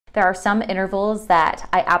There are some intervals that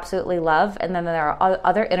I absolutely love, and then there are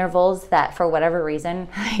other intervals that, for whatever reason,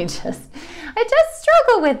 I just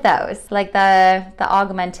struggle with those, like the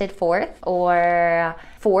augmented fourth or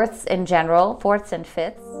fourths in general, fourths and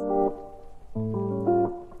fifths.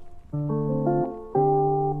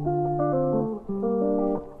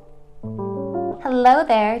 Hello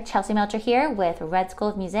there, Chelsea Melcher here with Red School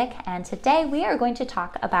of Music, and today we are going to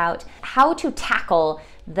talk about how to tackle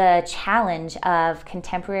the challenge of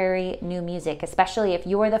contemporary new music, especially if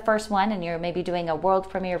you're the first one and you're maybe doing a world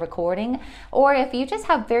premiere recording, or if you just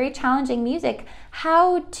have very challenging music,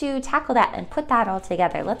 how to tackle that and put that all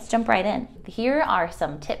together. Let's jump right in. Here are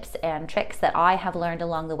some tips and tricks that I have learned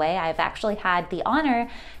along the way. I've actually had the honor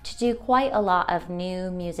to do quite a lot of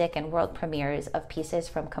new music and world premieres of pieces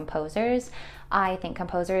from composers. I think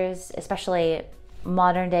composers, especially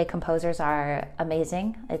modern day composers, are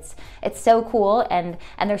amazing. It's so cool, and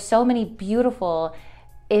there's so many beautiful,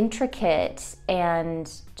 intricate, and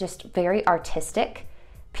just very artistic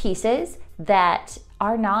pieces that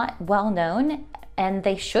are not well known, and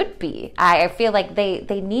they should be. I feel like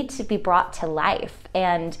they need to be brought to life.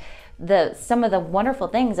 And some of the wonderful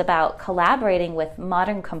things about collaborating with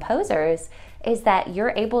modern composers is that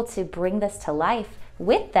you're able to bring this to life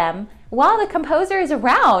with them while the composer is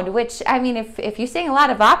around, which, I mean, if you sing a lot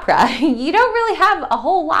of opera, you don't really have a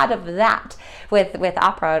whole lot of that with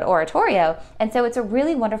opera and oratorio. And so it's a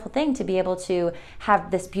really wonderful thing to be able to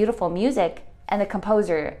have this beautiful music and the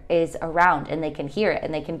composer is around and they can hear it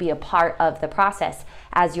and they can be a part of the process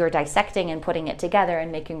as you're dissecting and putting it together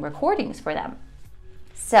and making recordings for them.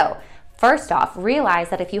 So first off, realize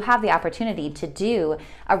that if you have the opportunity to do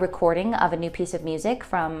a recording of a new piece of music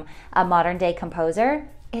from a modern day composer,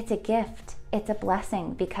 it's a gift, it's a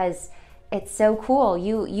blessing, because it's so cool.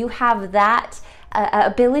 You have that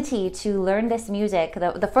ability to learn this music,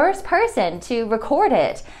 the first person to record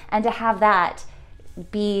it, and to have that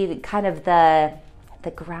be kind of the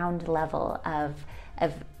ground level of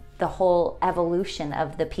the whole evolution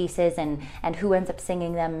of the pieces and who ends up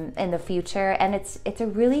singing them in the future. And it's a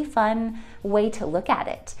really fun way to look at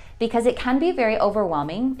it, because it can be very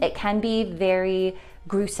overwhelming. It can be very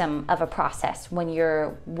gruesome of a process when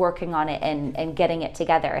you're working on it and getting it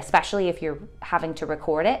together, especially if you're having to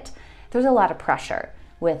record it. There's a lot of pressure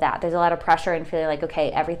with that. There's a lot of pressure in feeling like, okay,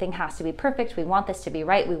 everything has to be perfect. We want this to be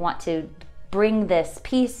right. We want to bring this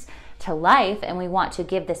piece to life and we want to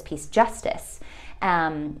give this piece justice.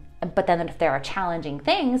 But then if there are challenging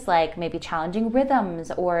things, like maybe challenging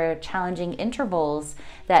rhythms or challenging intervals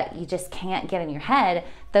that you just can't get in your head,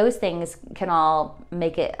 those things can all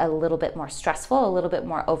make it a little bit more stressful, a little bit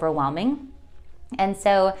more overwhelming. And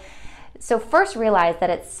so first realize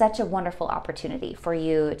that it's such a wonderful opportunity for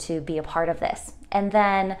you to be a part of this. And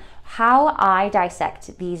then how I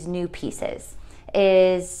dissect these new pieces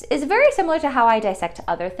is very similar to how I dissect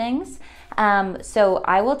other things. So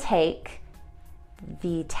I will take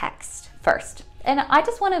the text first. And I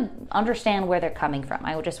just want to understand where they're coming from.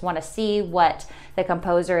 I just want to see what the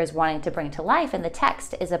composer is wanting to bring to life, and the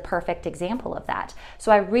text is a perfect example of that.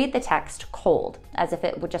 So I read the text cold, as if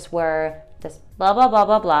it were just blah, blah, blah,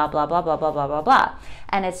 blah, blah, blah, blah, blah, blah, blah, blah, blah.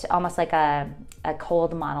 And it's almost like a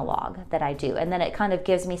cold monologue that I do. And then it kind of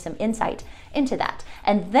gives me some insight into that.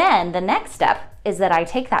 And then the next step is that I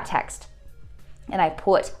take that text and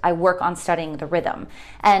I work on studying the rhythm.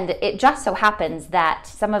 And it just so happens that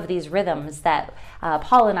some of these rhythms that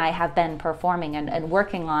Paul and I have been performing and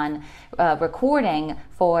working on recording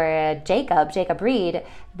for Jacob Reed,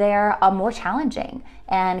 they're more challenging.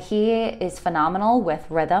 And he is phenomenal with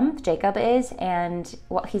rhythm, Jacob is, and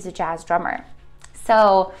he's a jazz drummer.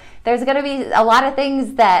 So there's going to be a lot of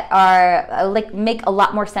things that are make a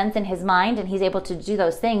lot more sense in his mind, and he's able to do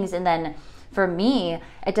those things. And then for me,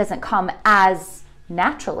 it doesn't come as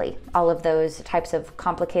naturally, all of those types of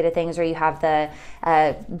complicated things, where you have the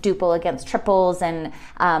duple against triples and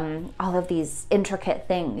all of these intricate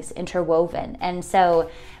things interwoven. And so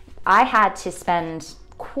I had to spend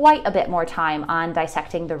quite a bit more time on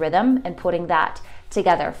dissecting the rhythm and putting that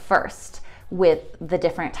together first with the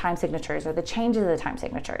different time signatures or the changes of the time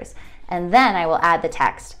signatures. And then I will add the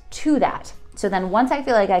text to that. So then once I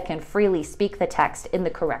feel like I can freely speak the text in the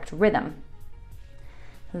correct rhythm,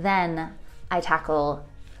 then I tackle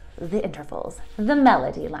the intervals, the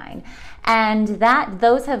melody line. And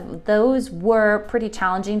those were pretty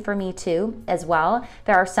challenging for me too, as well.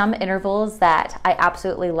 There are some intervals that I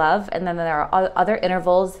absolutely love, and then there are other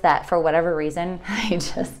intervals that, for whatever reason, I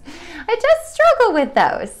just struggle with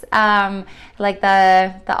those. Like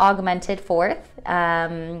the augmented fourth,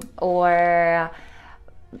 or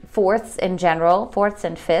fourths in general, fourths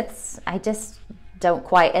and fifths. I just don't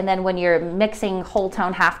quite. And then when you're mixing whole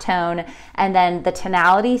tone, half tone, and then the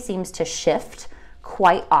tonality seems to shift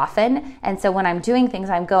quite often. And so when I'm doing things,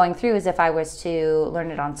 I'm going through as if I was to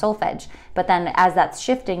learn it on solfege. But then as that's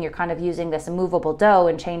shifting, you're kind of using this movable do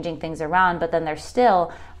and changing things around. But then there's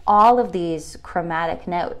still all of these chromatic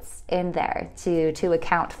notes in there to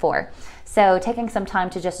account for. So taking some time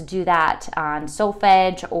to just do that on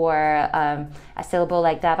solfege or a syllable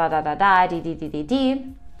like da da da da da, d d d d d,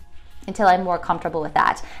 until I'm more comfortable with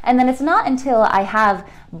that. And then it's not until I have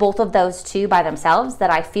both of those two by themselves that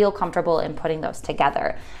I feel comfortable in putting those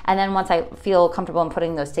together. And then once I feel comfortable in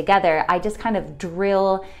putting those together, I just kind of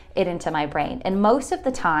drill it into my brain. And most of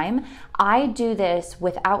the time, I do this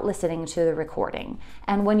without listening to the recording.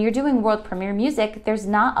 And when you're doing world premiere music, there's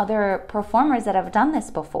not other performers that have done this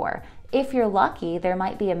before. If you're lucky, there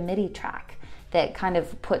might be a MIDI track that kind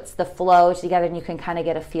of puts the flow together and you can kind of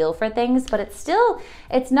get a feel for things, but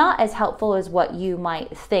it's not as helpful as what you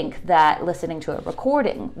might think that listening to a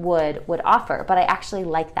recording would offer. But I actually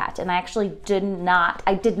like that. And I actually did not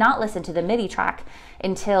listen to the MIDI track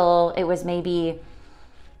until it was maybe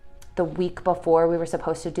the week before we were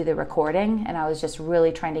supposed to do the recording, and I was just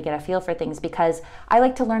really trying to get a feel for things, because I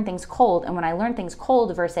like to learn things cold. And when I learn things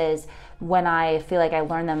cold versus when I feel like I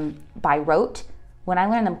learn them by rote, when I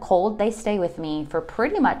learn them cold, they stay with me for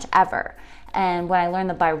pretty much ever. And when I learn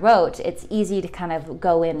them by rote, it's easy to kind of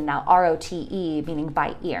go in now, R-O-T-E, meaning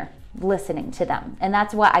by ear, listening to them. And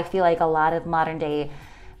that's what I feel like a lot of modern day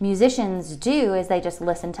musicians do, is they just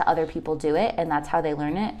listen to other people do it, and that's how they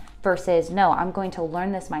learn it, versus, no, I'm going to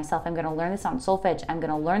learn this myself. I'm going to learn this on solfege. I'm going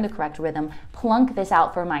to learn the correct rhythm, plunk this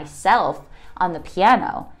out for myself on the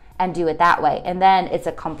piano, and do it that way. And then it's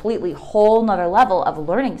a completely whole nother level of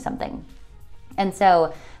learning something. And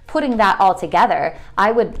so putting that all together,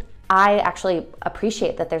 I actually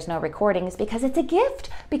appreciate that there's no recordings, because it's a gift,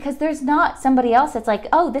 because there's not somebody else that's like,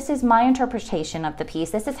 oh, this is my interpretation of the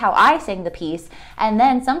piece. This is how I sing the piece. And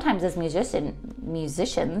then sometimes as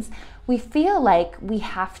musicians, we feel like we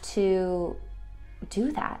have to do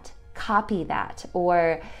that, copy that.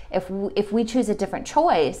 Or if we choose a different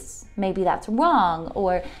choice, maybe that's wrong.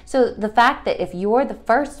 Or so the fact that if you're the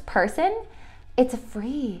first person, it's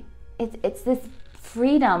free. It's this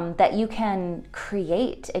freedom that you can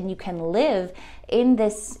create and you can live in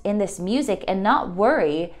this music and not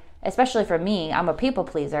worry. Especially for me, I'm a people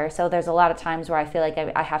pleaser, so there's a lot of times where I feel like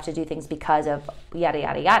I have to do things because of yada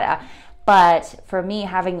yada yada. But for me,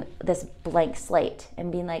 having this blank slate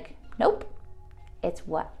and being like, nope, it's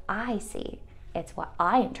what I see. It's what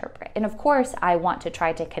I interpret. And of course, I want to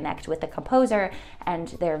try to connect with the composer and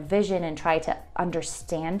their vision and try to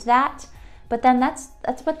understand that. But then that's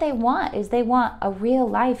what they want, is they want a real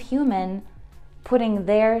live human putting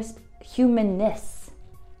their humanness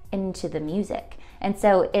into the music. And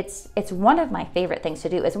so it's one of my favorite things to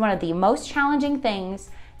do. It's one of the most challenging things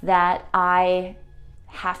that I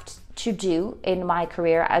have to do in my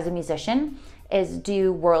career as a musician, is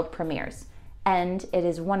do world premieres. And it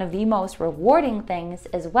is one of the most rewarding things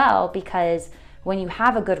as well, because when you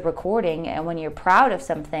have a good recording and when you're proud of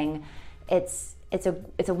something, it's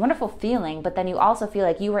a wonderful feeling, but then you also feel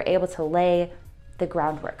like you were able to lay the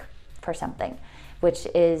groundwork for something, which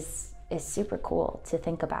is super cool to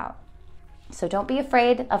think about. So don't be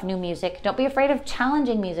afraid of new music. Don't be afraid of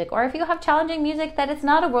challenging music. Or if you have challenging music that it's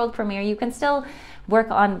not a world premiere, you can still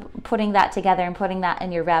work on putting that together and putting that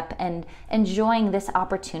in your rep and enjoying this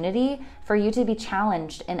opportunity for you to be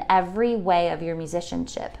challenged in every way of your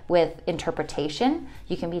musicianship. With interpretation,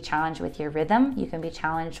 you can be challenged with your rhythm. You can be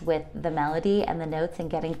challenged with the melody and the notes and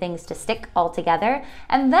getting things to stick all together.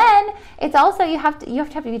 And then it's also, you have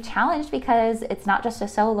to be challenged because it's not just a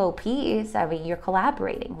solo piece. I mean, you're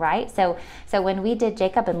collaborating, right? So when we did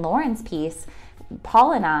Jacob and Lauren's piece,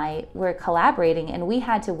 Paul and I were collaborating, and we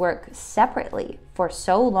had to work separately for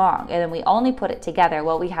so long, and then we only put it together.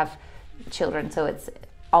 Well, we have children, so it's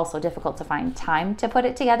also difficult to find time to put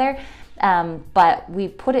it together, but we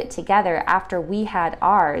put it together after we had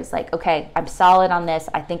ours, like, okay, I'm solid on this,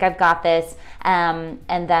 I think I've got this, and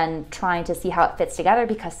then trying to see how it fits together,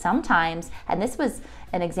 because sometimes, and this was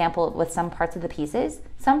an example with some parts of the pieces,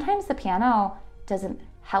 sometimes the piano doesn't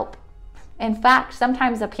help. In fact,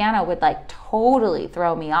 sometimes the piano would like totally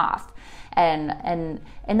throw me off, and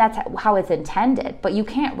that's how it's intended. But you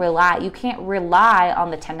can't rely on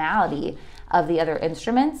the tonality of the other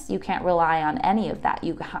instruments. You can't rely on any of that.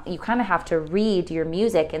 You kind of have to read your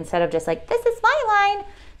music instead of just like, this is my line.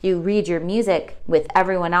 You read your music with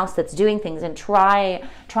everyone else that's doing things and trying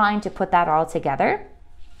to put that all together.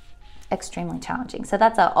 extremely challenging. So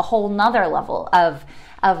that's a whole nother level of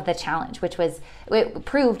the challenge, which was, it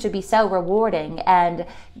proved to be so rewarding. And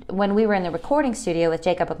when we were in the recording studio with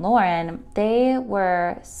Jacob and Lauren, they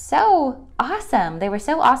were so awesome. They were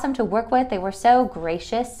so awesome to work with. They were so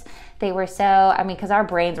gracious. They were so, I mean, because our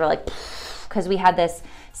brains were like, because we had this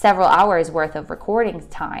several hours worth of recording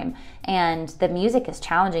time, and the music is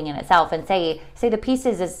challenging in itself. And say the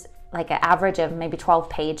pieces is like an average of maybe 12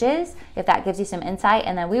 pages, if that gives you some insight.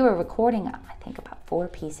 And then we were recording, I think, about 4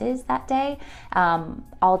 pieces that day,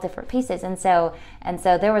 all different pieces. And so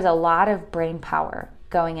there was a lot of brain power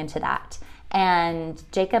going into that. And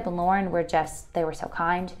Jacob and Lauren were they were so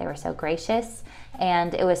kind, they were so gracious,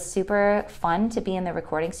 and it was super fun to be in the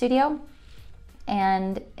recording studio.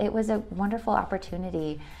 And it was a wonderful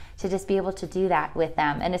opportunity to just be able to do that with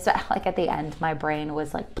them. And it's like at the end, my brain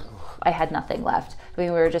was like, I had nothing left. I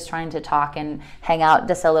mean, we were just trying to talk and hang out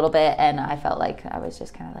just a little bit, and I felt like I was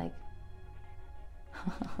just kind of like,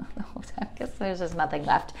 I guess there's just nothing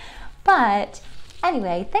left. But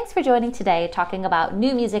anyway, thanks for joining today, talking about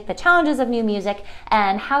new music, the challenges of new music,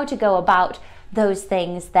 and how to go about those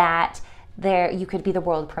things that you could be the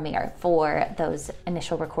world premiere for those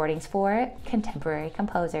initial recordings for contemporary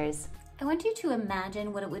composers. I want you to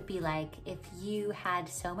imagine what it would be like if you had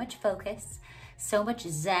so much focus, so much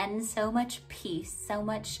zen, so much peace, so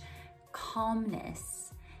much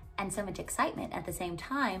calmness, and so much excitement at the same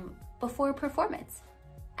time before a performance.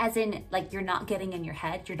 As in, like, you're not getting in your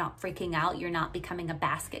head, you're not freaking out, you're not becoming a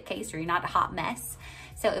basket case, or you're not a hot mess.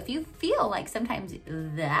 So if you feel like sometimes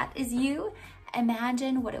that is you,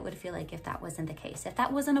 imagine what it would feel like if that wasn't the case, if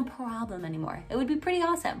that wasn't a problem anymore. It would be pretty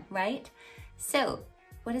awesome, right? So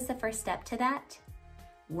what is the first step to that?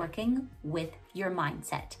 Working with your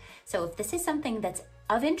mindset. So if this is something that's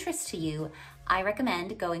of interest to you, I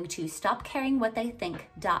recommend going to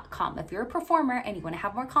stopcaringwhattheythink.com. If you're a performer and you want to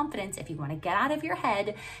have more confidence, if you want to get out of your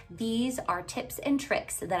head, these are tips and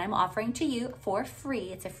tricks that I'm offering to you for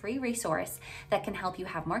free. It's a free resource that can help you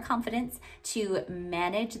have more confidence, to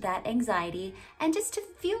manage that anxiety, and just to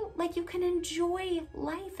feel like you can enjoy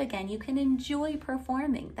life again. You can enjoy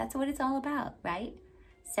performing. That's what it's all about, right?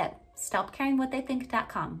 So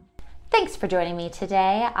stopcaringwhattheythink.com. Thanks for joining me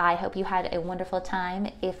today. I hope you had a wonderful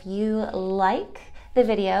time. If you like the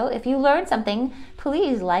video, if you learned something,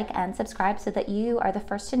 please like and subscribe so that you are the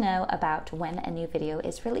first to know about when a new video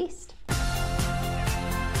is released.